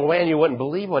 and Luann, you wouldn't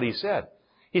believe what he said.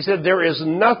 He said, there is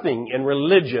nothing in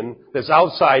religion that's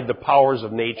outside the powers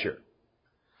of nature.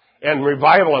 And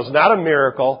revival is not a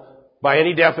miracle by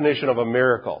any definition of a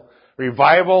miracle.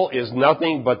 Revival is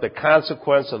nothing but the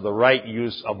consequence of the right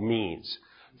use of means.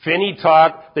 Finney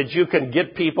taught that you can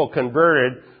get people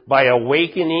converted by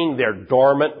awakening their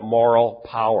dormant moral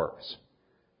powers.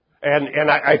 And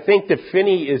I think that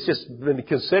Finney is just been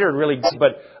considered really good,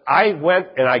 but I went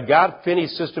and I got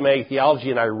Finney's Systematic Theology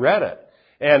and I read it.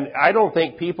 And I don't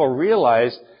think people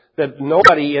realize that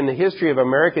nobody in the history of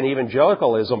American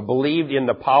evangelicalism believed in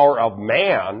the power of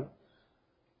man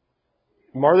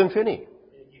more than Finney.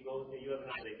 They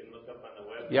can look up on the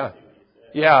web. Yeah.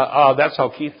 Yeah, that's how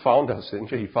Keith found us,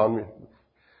 didn't you? He found me.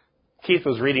 Keith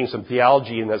was reading some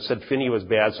theology and that said Finney was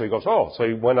bad, so he goes, oh, so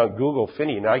he went on Google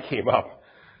Finney and I came up.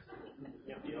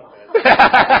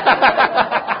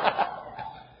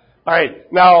 All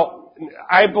right. Now,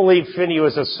 I believe Finney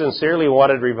was a sincerely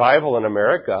wanted revival in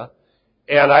America,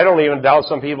 and I don't even doubt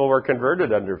some people were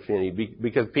converted under Finney,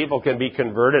 because people can be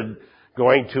converted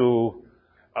going to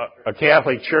a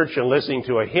Catholic church and listening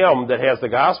to a hymn that has the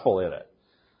gospel in it.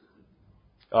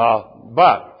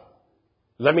 But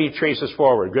let me trace this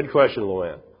forward. Good question,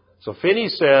 Luann. So Finney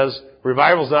says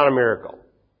revival's not a miracle.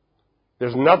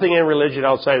 There's nothing in religion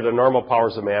outside of the normal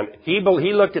powers of man. He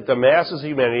looked at the masses of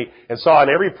humanity and saw in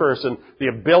every person the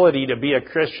ability to be a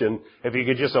Christian if you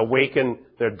could just awaken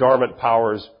their dormant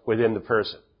powers within the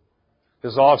person.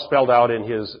 This is all spelled out in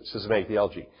his Systematic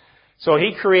Theology. So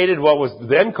he created what was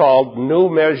then called New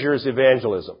Measures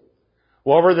Evangelism.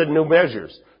 What were the new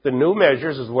measures? The new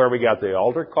measures is where we got the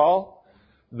altar call,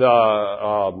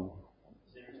 the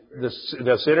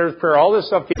sinner's prayer, all this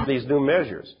stuff came from these new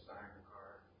measures.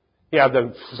 Yeah,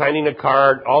 the signing a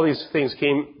card, all these things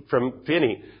came from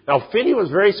Finney. Now, Finney was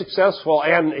very successful,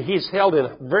 and he's held in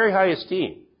very high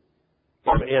esteem.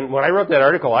 And when I wrote that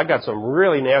article, I got some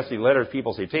really nasty letters.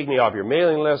 People say, take me off your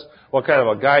mailing list. What kind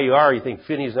of a guy you are. You think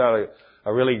Finney's not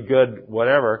a really good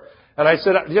whatever. And I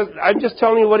said, I'm just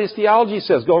telling you what his theology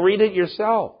says. Go read it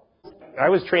yourself. I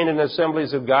was trained in the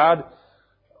Assemblies of God,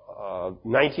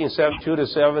 1972 to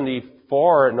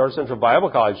 74 at North Central Bible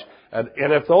College. And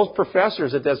if those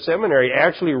professors at that seminary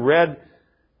actually read,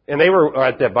 and they were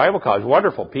at that Bible college,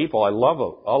 wonderful people, I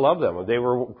love them. They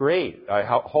were great. I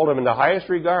hold them in the highest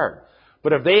regard.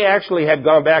 But if they actually had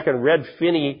gone back and read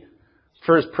Finney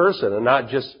first person and not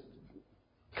just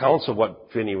counts of what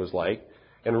Finney was like,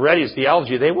 and read his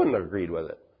theology, they wouldn't have agreed with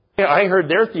it. I heard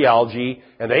their theology,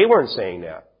 and they weren't saying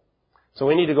that. So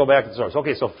we need to go back to the source.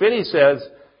 Okay, so Finney says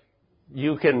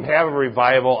you can have a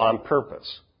revival on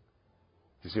purpose.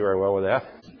 You see where I went with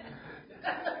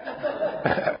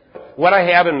that? What I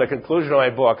have in the conclusion of my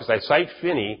book is I cite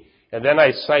Finney, and then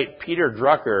I cite Peter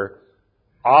Drucker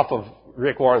off of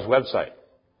Rick Warren's website.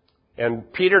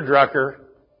 And Peter Drucker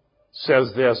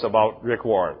says this about Rick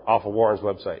Warren off of Warren's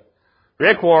website.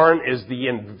 Rick Warren is the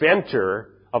inventor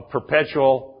of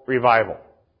perpetual revival.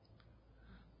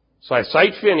 So I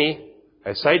cite Finney,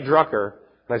 I cite Drucker,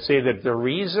 and I say that the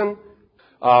reason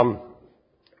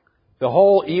the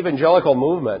whole evangelical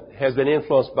movement has been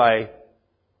influenced by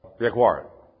Rick Warren.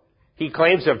 He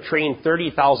claims to have trained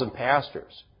 30,000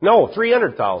 pastors. No,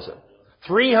 300,000.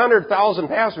 300,000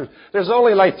 pastors. There's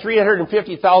only like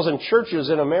 350,000 churches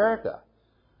in America.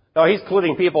 Now, he's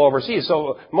including people overseas,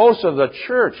 so most of the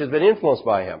church has been influenced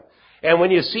by him. And when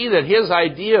you see that his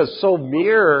ideas so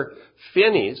mirror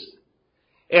Finney's,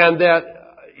 and that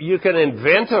you can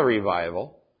invent a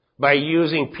revival by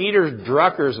using Peter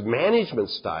Drucker's management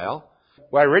style.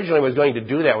 Well, I originally was going to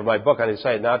do that with my book. I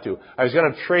decided not to. I was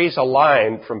going to trace a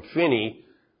line from Finney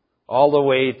all the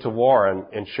way to Warren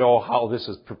and show how this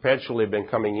has perpetually been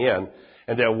coming in,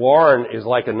 and that Warren is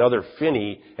like another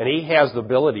Finney, and he has the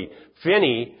ability.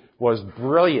 Finney was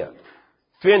brilliant.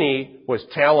 Finney was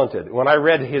talented. When I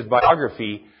read his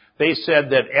biography, they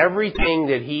said that everything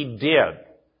that he did,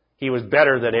 he was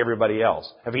better than everybody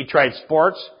else. If he tried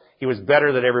sports, he was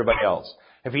better than everybody else.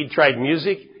 If he tried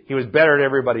music, he was better than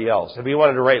everybody else. If he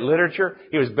wanted to write literature,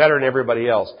 he was better than everybody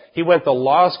else. He went to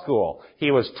law school.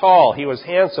 He was tall. He was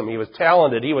handsome. He was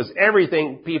talented. He was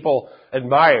everything people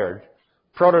admired.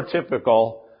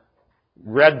 Prototypical,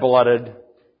 red-blooded,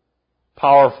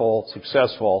 powerful,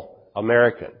 successful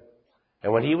American.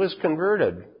 And when he was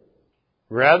converted,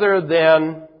 rather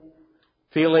than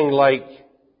feeling like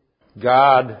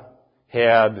God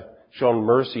had shown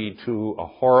mercy to a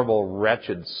horrible,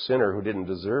 wretched sinner who didn't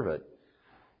deserve it.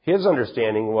 His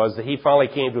understanding was that he finally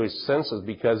came to his senses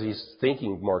because he's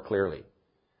thinking more clearly.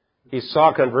 He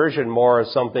saw conversion more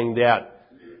as something that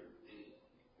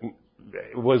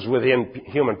was within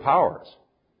human powers.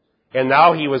 And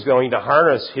now he was going to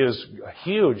harness his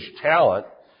huge talent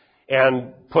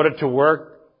and put it to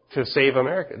work to save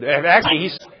America. And actually,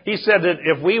 he said that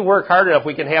if we work hard enough,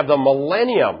 we can have the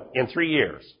millennium in 3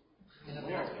 years.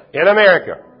 In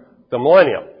America. The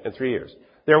millennium in 3 years.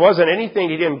 There wasn't anything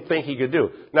he didn't think he could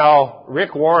do. Now,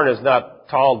 Rick Warren is not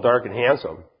tall, dark, and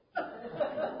handsome.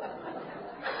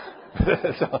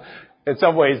 So, in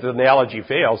some ways, the analogy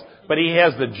fails, but he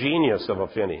has the genius of a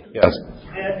Finney. Yes.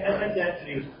 I'd like to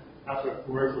actually offer a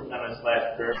commercial kind of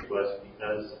 / prayer request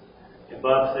because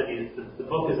Bob said the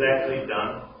book is actually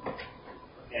done,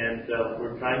 and what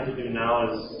we're trying to do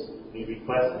now is we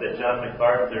requested that John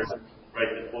MacArthur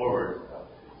write the foreword.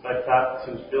 So I talked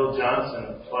to Phil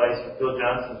Johnson twice. Phil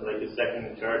Johnson's like the second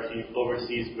in charge. He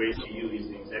oversees Grace to You. He's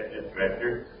the executive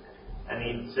director. And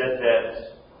he said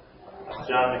that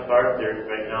John MacArthur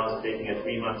right now is taking a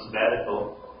 3-month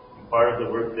sabbatical. And part of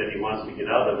the work that he wants to get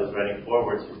out of is writing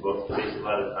forewords for books. It takes a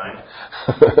lot of time.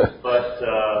 But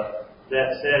that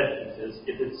said, he says,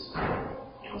 if it's,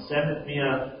 send it to me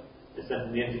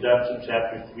send the introduction,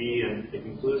 chapter 3, and the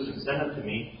conclusion, send it to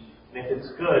me. And if it's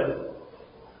good,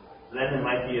 then it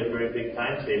might be a very big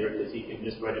time saver because he can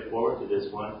just write it forward to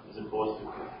this one as opposed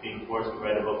to being forced to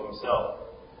write a book himself.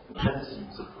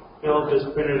 Phil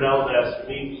just printed it out last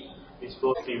week. He's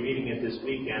supposed to be reading it this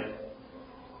weekend.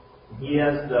 He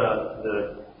has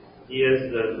the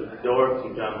door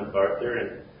to John MacArthur,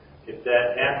 and if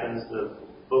that happens, the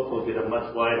book will get a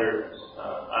much wider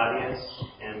audience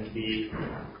and be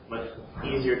much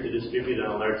easier to distribute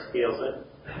on a large scale. So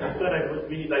I would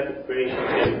really like to pray for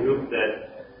a group that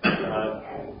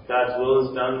God's will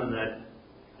is done and that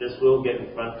this will get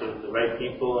in front of the right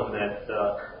people and that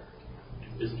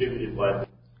it's distributed widely.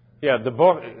 Yeah, the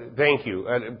book, thank you.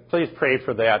 Please pray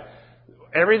for that.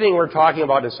 Everything we're talking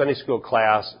about in Sunday school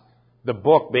class, the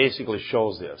book basically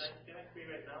shows this. Can I pray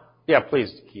right now? Yeah,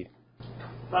 please, Keith.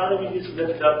 Father, we just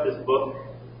lift up this book,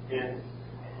 and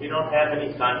we don't have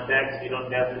any contacts, we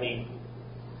don't have any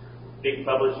big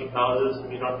publishing houses,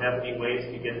 we don't have any ways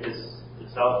to get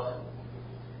this out.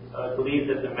 Believe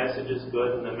that the message is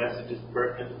good and the message is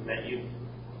pertinent and that you've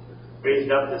raised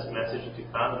up this message to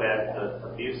combat the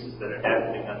abuses that are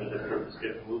happening under the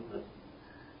purpose-driven movement.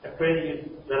 I pray that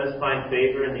you let us find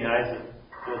favor in the eyes of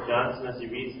Phil Johnson as he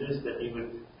reads this, that he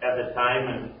would have the time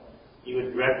and he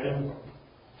would direct him.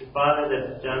 And Father,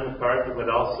 that John MacArthur would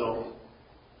also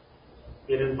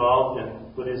get involved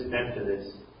and put his pen to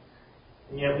this.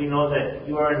 And yet we know that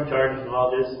you are in charge of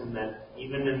all this and that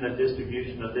even in the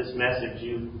distribution of this message,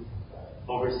 you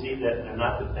oversee that and are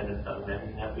not dependent on men.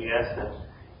 And that we ask that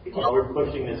while we're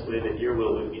pushing this way, that your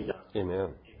will would be done. Amen.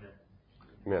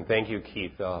 Amen. Thank you,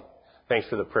 Keith. Thanks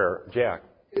for the prayer. Jack.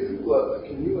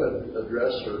 Can you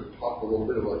address or talk a little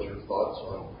bit about your thoughts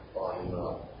on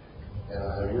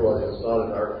and I realize it's not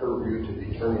in our purview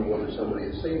to determine whether somebody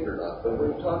is saved or not, but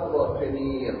when you talk about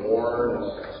Finney and Warren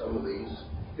and some of these,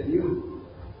 can you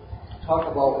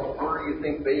talk about where you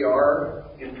think they are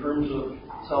in terms of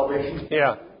salvation?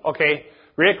 Yeah, okay.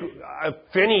 Rick,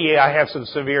 Finney, I have some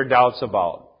severe doubts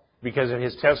about because of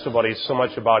his testimony so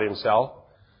much about himself.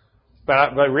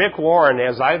 But Rick Warren,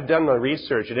 as I've done the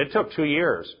research, and it took 2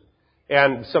 years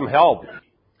and some help,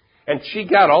 and she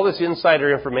got all this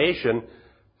insider information,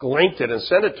 linked it and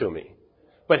sent it to me.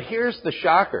 But here's the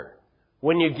shocker.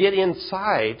 When you get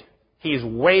inside, he's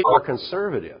way more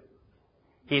conservative.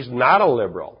 He's not a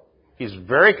liberal. He's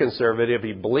very conservative.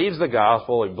 He believes the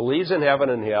gospel. He believes in heaven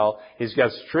and hell. He's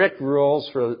got strict rules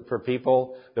for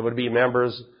people that would be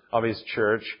members of his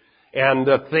church. And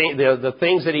the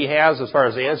things that he has as far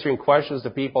as answering questions to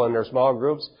people in their small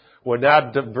groups would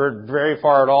not divert very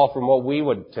far at all from what we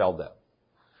would tell them.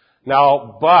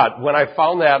 Now, but when I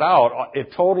found that out,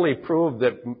 it totally proved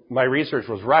that my research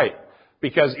was right.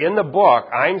 Because in the book,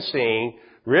 I'm saying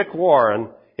Rick Warren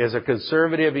is a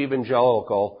conservative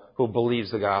evangelical who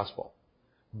believes the gospel.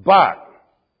 But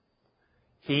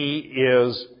he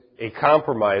is a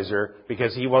compromiser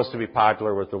because he wants to be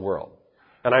popular with the world.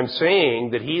 And I'm saying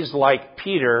that he's like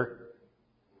Peter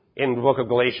in the book of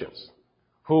Galatians,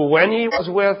 who when he was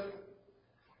with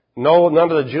none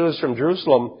of the Jews from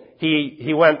Jerusalem,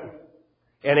 he went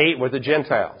and ate with the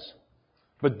Gentiles.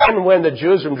 But then when the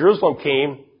Jews from Jerusalem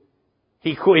came,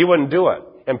 he wouldn't do it.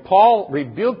 And Paul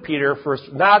rebuked Peter for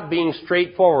not being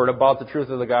straightforward about the truth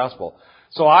of the gospel.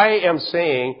 So I am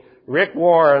saying Rick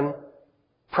Warren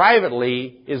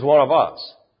privately is one of us.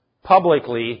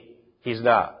 Publicly, he's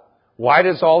not. Why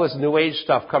does all this New Age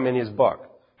stuff come in his book?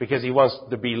 Because he wants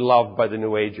to be loved by the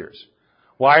New Agers.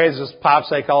 Why is this pop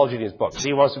psychology in his book? Because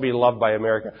he wants to be loved by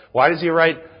America. Why does he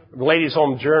write Ladies'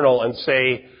 Home Journal and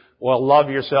say, well, love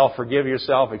yourself, forgive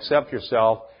yourself, accept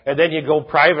yourself, and then you go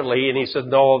privately and he says,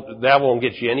 no, that won't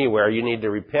get you anywhere, you need to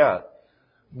repent.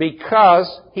 Because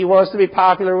he wants to be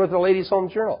popular with the Ladies' Home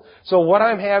Journal. So what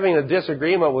I'm having a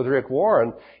disagreement with Rick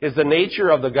Warren is the nature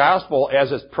of the gospel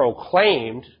as it's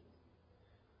proclaimed,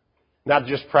 not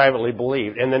just privately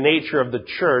believed, and the nature of the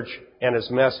church and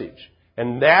its message.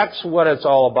 And that's what it's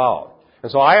all about.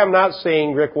 And so I am not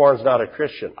saying Rick Warren's not a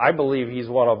Christian. I believe he's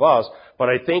one of us, but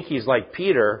I think he's like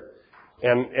Peter,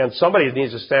 and somebody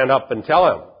needs to stand up and tell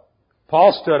him.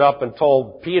 Paul stood up and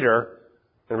told Peter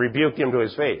and rebuked him to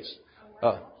his face.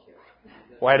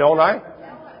 Why don't I?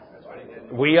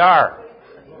 We are.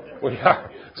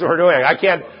 So we're doing.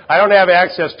 I don't have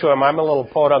access to him. I'm a little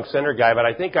podunk center guy, but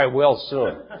I think I will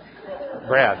soon.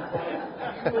 Brad.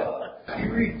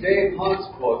 You read Dave Hunt's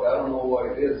book, I don't know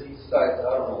what it is. He cites,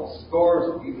 I don't know,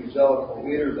 scores of evangelical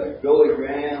leaders like Billy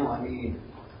Graham. I mean,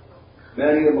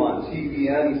 many of them on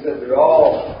TBN. He said they're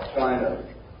all trying to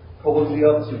cozy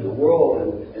up to the world,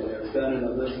 and they're sending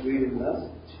a misleading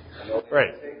message.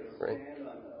 Right.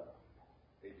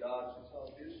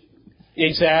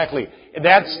 Exactly.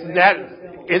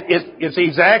 It's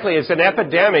exactly. It's an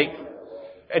epidemic.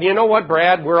 And you know what,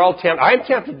 Brad? We're all tempted. I'm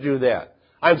tempted to do that.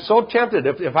 I'm so tempted.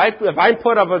 If I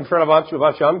put up in front of a bunch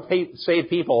of unsaved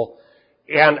people,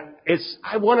 and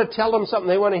I want to tell them something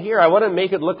they want to hear. I want to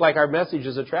make it look like our message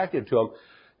is attractive to them.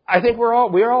 I think we're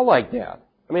all like that.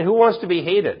 I mean, who wants to be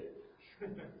hated?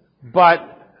 But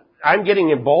I'm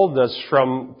getting boldness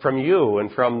from you and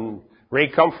from Ray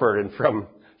Comfort and from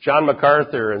John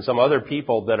MacArthur and some other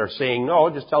people that are saying, no,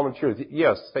 just tell them the truth.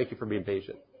 Yes, thank you for being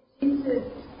patient. It's a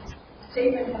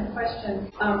statement and a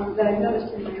question that I've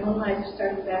noticed in my own life,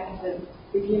 starting back at the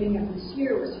beginning of this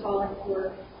year, was falling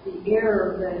for the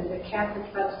error, the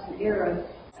Catholic Protestant error of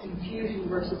infusion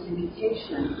versus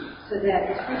imputation, so that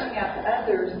it's reaching out to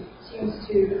others seems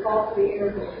to fall for the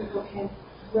error that people can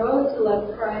grow to love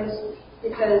Christ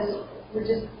because we're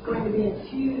just going to be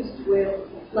infused with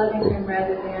loving Him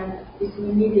rather than this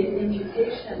immediate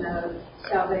imputation of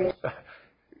salvation.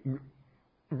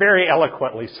 Very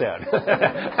eloquently said.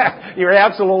 You're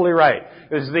absolutely right.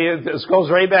 This goes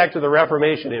right back to the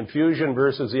Reformation, infusion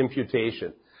versus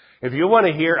imputation. If you want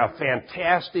to hear a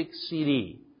fantastic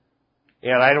CD,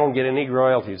 and I don't get any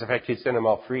royalties, in fact, he'd send them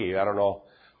out free, I don't know.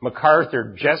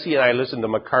 MacArthur, Jesse and I listened to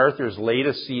MacArthur's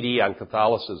latest CD on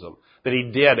Catholicism that he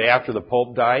did after the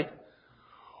Pope died.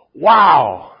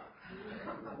 Wow!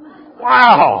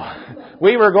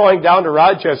 We were going down to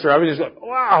Rochester. I was just going,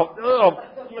 wow, oh,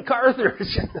 MacArthur.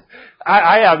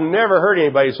 I have never heard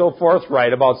anybody so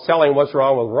forthright about telling what's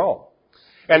wrong with Rome.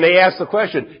 And they asked the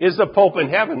question, is the Pope in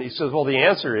heaven? He says, well, the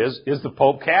answer is the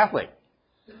Pope Catholic?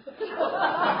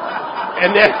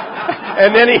 And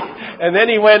then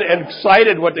he went and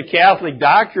cited what the Catholic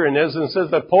doctrine is and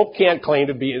says the Pope can't claim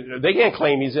they can't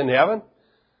claim he's in heaven.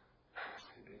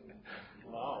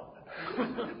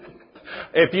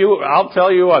 I'll tell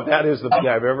you what, that is the thing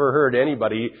I've ever heard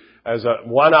anybody as a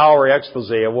 1-hour expose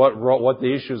of what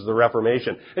the issues of the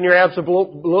Reformation. And you're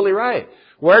absolutely right.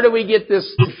 Where do we get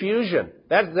this infusion?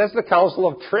 That's the Council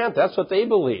of Trent. That's what they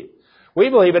believe. We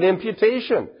believe in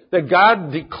imputation, that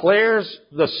God declares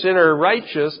the sinner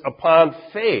righteous upon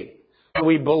faith.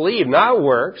 We believe, not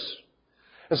works.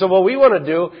 And so what we want to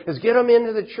do is get them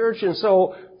into the church and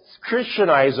so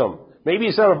Christianize them.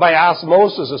 Maybe sort of by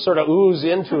osmosis, it sort of ooze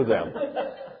into them.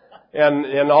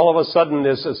 And all of a sudden,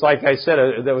 it's like I said,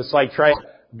 it was like trying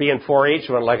to be in 4-H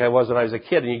like I was when I was a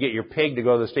kid, and you get your pig to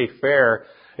go to the state fair,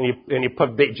 and you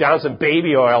put Johnson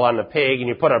baby oil on the pig, and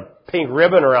you put a pink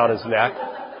ribbon around his neck,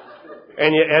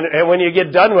 and when you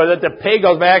get done with it, the pig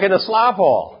goes back in the slop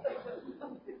hole.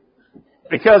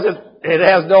 Because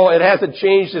it hasn't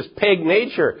changed its pig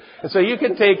nature. And so you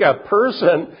can take a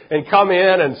person and come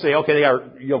in and say, okay,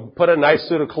 put a nice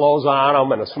suit of clothes on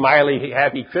them and a smiley,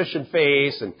 happy Christian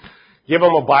face and give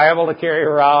them a Bible to carry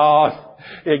around.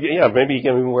 Maybe you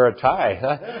can even wear a tie.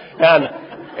 Huh?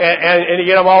 And you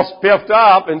get them all spiffed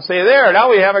up and say, there,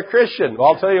 now we have a Christian.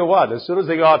 Well, I'll tell you what, as soon as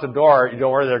they go out the door, you know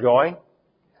where they're going?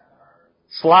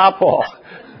 Slop hole.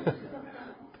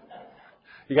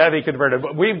 You got to be converted.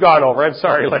 But we've gone over. I'm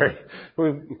sorry, Larry.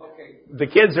 The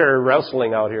kids are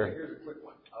wrestling out here. Here's a quick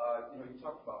one. You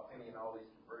talked about Penny and all these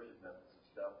conversion methods and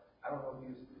stuff. I don't know if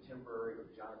he was contemporary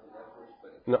with Jonathan Edwards,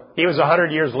 but no, he was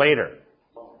 100 years later.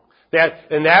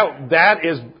 That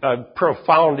is a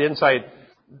profound insight.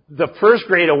 The first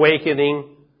Great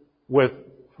Awakening with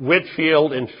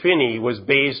Whitfield and Finney was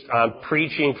based on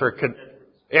preaching for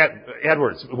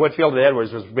Edwards. Whitfield and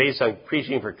Edwards was based on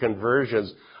preaching for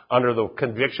conversions under the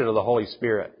conviction of the Holy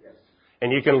Spirit.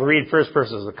 And you can read first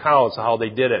person's accounts of how they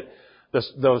did it.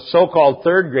 The so-called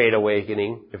third great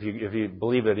awakening, if you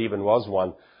believe it even was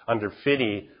one, under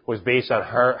Finney, was based on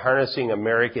harnessing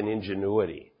American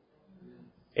ingenuity.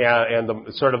 And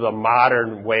the sort of the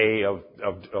modern way of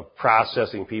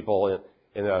processing people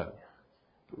in a,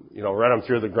 run them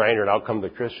through the grinder and out come the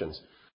Christians.